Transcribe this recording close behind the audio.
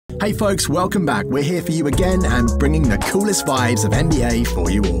Hey folks, welcome back. We're here for you again and bringing the coolest vibes of NBA for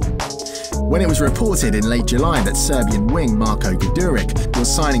you all. When it was reported in late July that Serbian wing Marko Guduric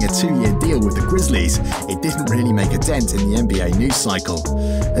was signing a 2-year deal with the Grizzlies, it didn't really make a dent in the NBA news cycle.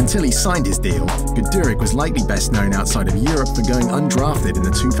 Until he signed his deal, Guduric was likely best known outside of Europe for going undrafted in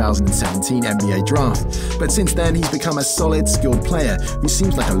the 2017 NBA draft, but since then he's become a solid, skilled player who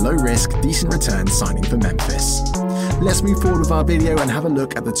seems like a low-risk, decent return signing for Memphis. Let's move forward with our video and have a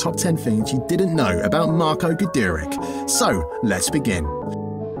look at the top 10 things you didn't know about Marko Guduric. So, let's begin.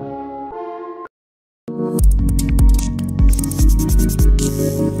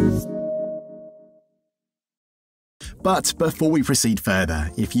 But before we proceed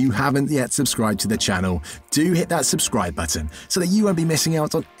further, if you haven't yet subscribed to the channel, do hit that subscribe button so that you won't be missing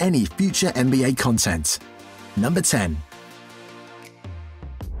out on any future NBA content. Number 10.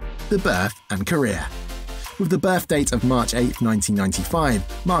 The birth and career. With the birth date of March 8,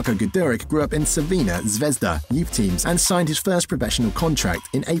 1995, Marko Guduric grew up in Crvena Zvezda youth teams and signed his first professional contract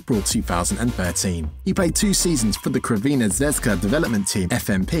in April 2013. He played 2 seasons for the Crvena Zvezda development team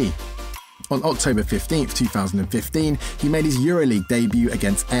FMP. On October 15, 2015, he made his EuroLeague debut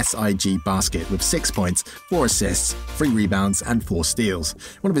against SIG Basket with 6 points, 4 assists, 3 rebounds and 4 steals.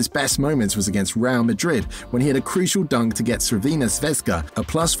 One of his best moments was against Real Madrid when he had a crucial dunk to get Crvena Zvezda a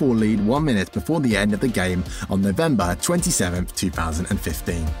 +4 lead 1 minute before the end of the game on November 27,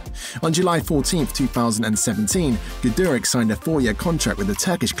 2015. On July 14, 2017, Guduric signed a 4-year contract with the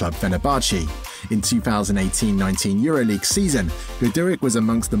Turkish club Fenerbahce. In 2018-19 EuroLeague season, Guduric was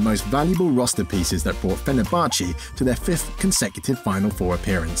amongst the most valuable roster pieces that brought Fenerbahce to their 5th consecutive Final Four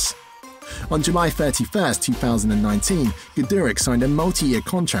appearance. On July 31, 2019, Guduric signed a multi-year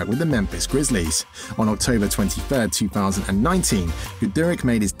contract with the Memphis Grizzlies. On October 23, 2019, Guduric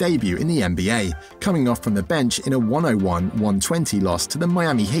made his debut in the NBA, coming off from the bench in a 101-120 loss to the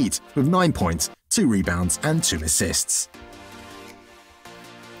Miami Heat with 9 points, 2 rebounds and 2 assists.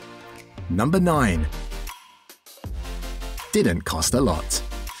 Number 9. Didn't cost a lot.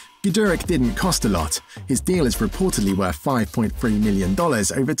 Guduric didn't cost a lot. His deal is reportedly worth $5.3 million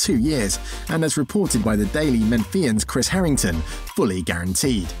over 2 years, and as reported by the Daily Memphian's Chris Harrington, fully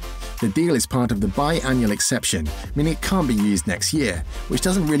guaranteed. The deal is part of the biannual exception, meaning it can't be used next year, which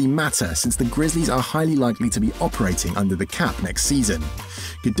doesn't really matter since the Grizzlies are highly likely to be operating under the cap next season.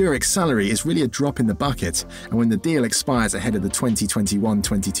 Guduric's salary is really a drop in the bucket, and when the deal expires ahead of the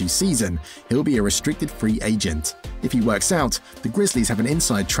 2021-22 season, he'll be a restricted free agent. If he works out, the Grizzlies have an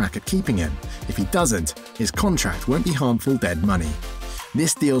inside track at keeping him. If he doesn't, his contract won't be harmful dead money.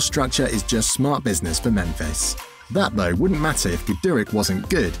 This deal structure is just smart business for Memphis. That, though, wouldn't matter if Guduric wasn't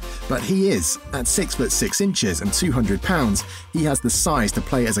good, but he is. At 6'6" and 200 pounds, he has the size to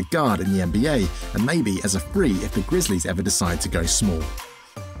play as a guard in the NBA and maybe as a free if the Grizzlies ever decide to go small.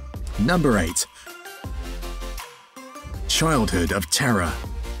 Number 8. Childhood of terror.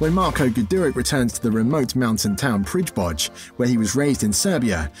 When Marko Guduric returns to the remote mountain town Priboj, where he was raised in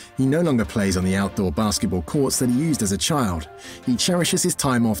Serbia, he no longer plays on the outdoor basketball courts that he used as a child. He cherishes his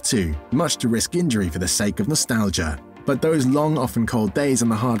time off too, much to risk injury for the sake of nostalgia. But those long, often cold days on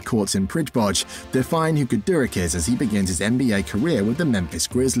the hard courts in Priboj define who Guduric is as he begins his NBA career with the Memphis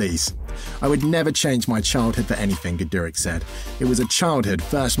Grizzlies. "I would never change my childhood for anything," Guduric said. "It was a childhood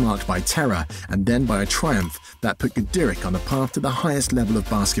first marked by terror and then by a triumph that put Guduric on the path to the highest level of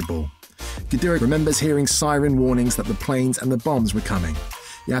basketball." Guduric remembers hearing siren warnings that the planes and the bombs were coming.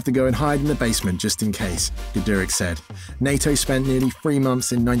 "You have to go and hide in the basement just in case," Guduric said. NATO spent nearly 3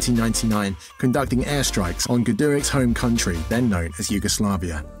 months in 1999 conducting airstrikes on Guduric's home country, then known as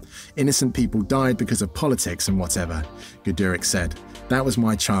Yugoslavia. "Innocent people died because of politics and whatever," Guduric said. "That was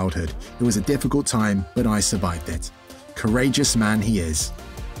my childhood. It was a difficult time, but I survived it." Courageous man he is.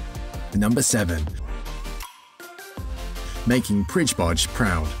 Number 7. Making Priboj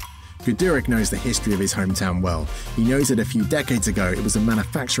proud. Guduric knows the history of his hometown well. He knows that a few decades ago it was a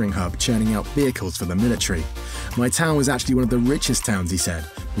manufacturing hub churning out vehicles for the military. "My town was actually one of the richest towns," he said,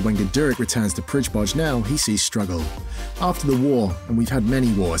 but when Guduric returns to Priboj now, he sees struggle. "After the war, and we've had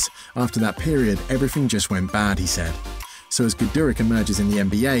many wars, after that period everything just went bad," he said. So as Guduric emerges in the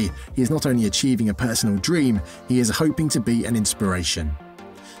NBA, he is not only achieving a personal dream, he is hoping to be an inspiration.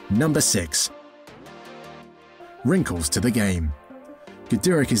 Number 6. Wrinkles to the game.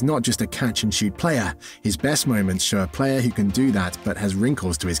 Guduric is not just a catch-and-shoot player. His best moments show a player who can do that but has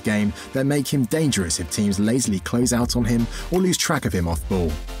wrinkles to his game that make him dangerous if teams lazily close out on him or lose track of him off ball.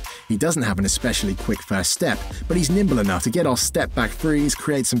 He doesn't have an especially quick first step, but he's nimble enough to get off step-back threes,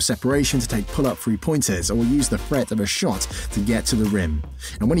 create some separation to take pull-up three-pointers, or use the threat of a shot to get to the rim.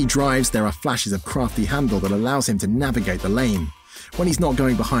 And when he drives, there are flashes of crafty handle that allows him to navigate the lane. When he's not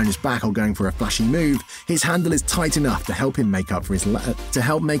going behind his back or going for a flashy move, his handle is tight enough to help him make up for his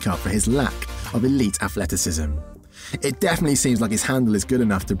lack of elite athleticism. It definitely seems like his handle is good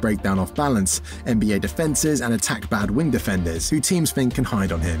enough to break down off balance NBA defenses and attack bad wing defenders who teams think can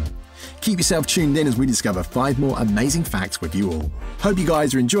hide on him. Keep yourself tuned in as we discover 5 more amazing facts with you all. Hope you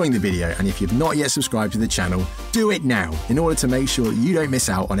guys are enjoying the video, and if you've not yet subscribed to the channel, do it now in order to make sure that you don't miss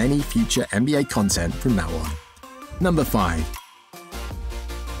out on any future NBA content from now on. Number 5.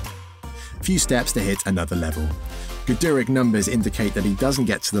 Few steps to hit another level. Guduric numbers indicate that he doesn't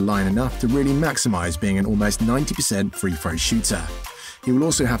get to the line enough to really maximize being an almost 90% free throw shooter. He will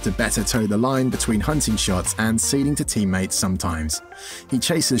also have to better toe the line between hunting shots and ceding to teammates sometimes. He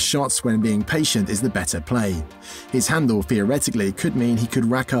chases shots when being patient is the better play. His handle theoretically could mean he could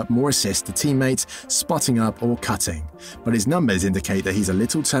rack up more assists to teammates, spotting up or cutting, but his numbers indicate that he's a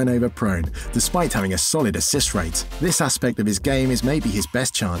little turnover prone despite having a solid assist rate. This aspect of his game is maybe his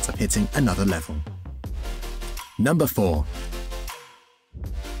best chance of hitting another level. Number 4.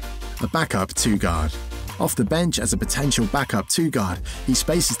 A backup 2 guard. Off the bench as a potential backup 2 guard, he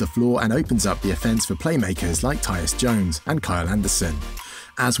spaces the floor and opens up the offense for playmakers like Tyus Jones and Kyle Anderson.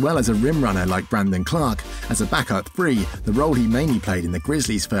 As well as a rim runner like Brandon Clark, as a backup 3, the role he mainly played in the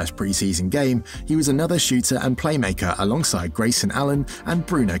Grizzlies' first preseason game, he was another shooter and playmaker alongside Grayson Allen and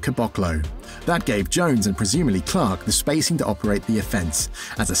Bruno Caboclo. That gave Jones and presumably Clark the spacing to operate the offense.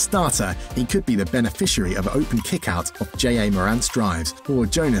 As a starter, he could be the beneficiary of open kickout of J.A. Morant's drives, or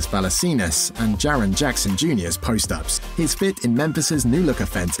Jonas Valanciunas and Jaren Jackson Jr.'s post-ups. His fit in Memphis's new-look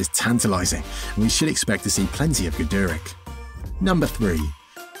offense is tantalizing, and we should expect to see plenty of Guduric. Number 3.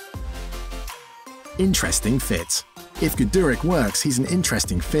 Interesting fit. If Guduric works, he's an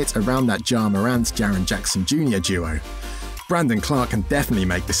interesting fit around that Ja Morant-Jaren Jackson Jr. duo. Brandon Clark can definitely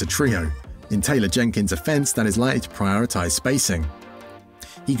make this a trio. In Taylor Jenkins' offense, that is likely to prioritize spacing.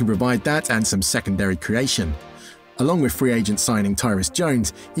 He can provide that and some secondary creation. Along with free agent signing Tyus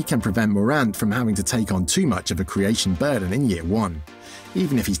Jones, he can prevent Morant from having to take on too much of a creation burden in year 1.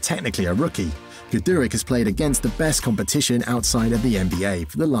 Even if he's technically a rookie, Guduric has played against the best competition outside of the NBA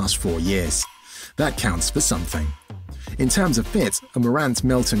for the last 4 years. That counts for something. In terms of fit, a Morant,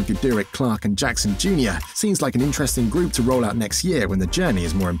 Melton, Guduric, Clark and Jackson Jr. seems like an interesting group to roll out next year when the journey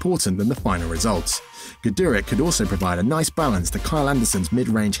is more important than the final results. Guduric could also provide a nice balance to Kyle Anderson's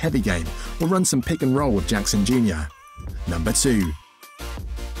mid-range heavy game or run some pick and roll with Jackson Jr. Number 2.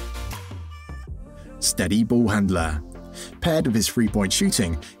 Steady ball handler. Paired with his three-point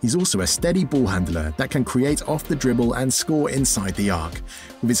shooting, he's also a steady ball handler that can create off the dribble and score inside the arc.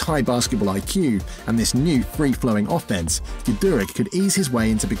 With his high basketball IQ and this new free-flowing offense, Guduric could ease his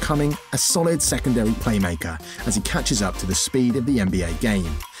way into becoming a solid secondary playmaker as he catches up to the speed of the NBA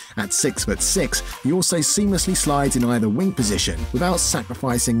game. At 6'6", he also seamlessly slides in either wing position without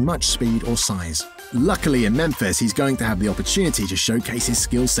sacrificing much speed or size. Luckily in Memphis, he's going to have the opportunity to showcase his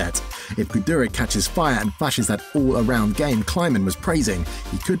skill set. If Guduric catches fire and flashes that all-around game Kleiman was praising,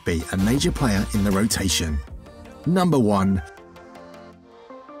 he could be a major player in the rotation. Number 1.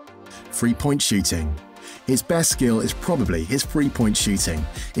 Three-point shooting. His best skill is probably his three-point shooting.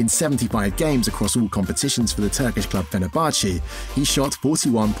 In 75 games across all competitions for the Turkish club Fenerbahce, he shot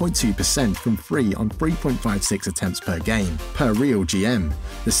 41.2% from 3 on 3.56 attempts per game, per Real GM.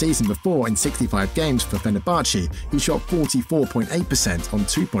 The season before, in 65 games for Fenerbahce, he shot 44.8% on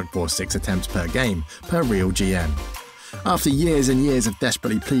 2.46 attempts per game, per Real GM. After years and years of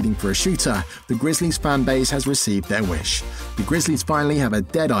desperately pleading for a shooter, the Grizzlies fan base has received their wish. The Grizzlies finally have a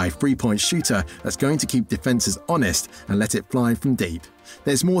deadeye three-point shooter that's going to keep defenses honest and let it fly from deep.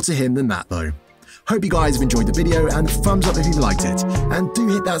 There's more to him than that though. Hope you guys have enjoyed the video, and thumbs up if you've liked it, and do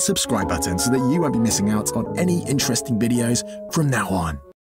hit that subscribe button so that you won't be missing out on any interesting videos from now on.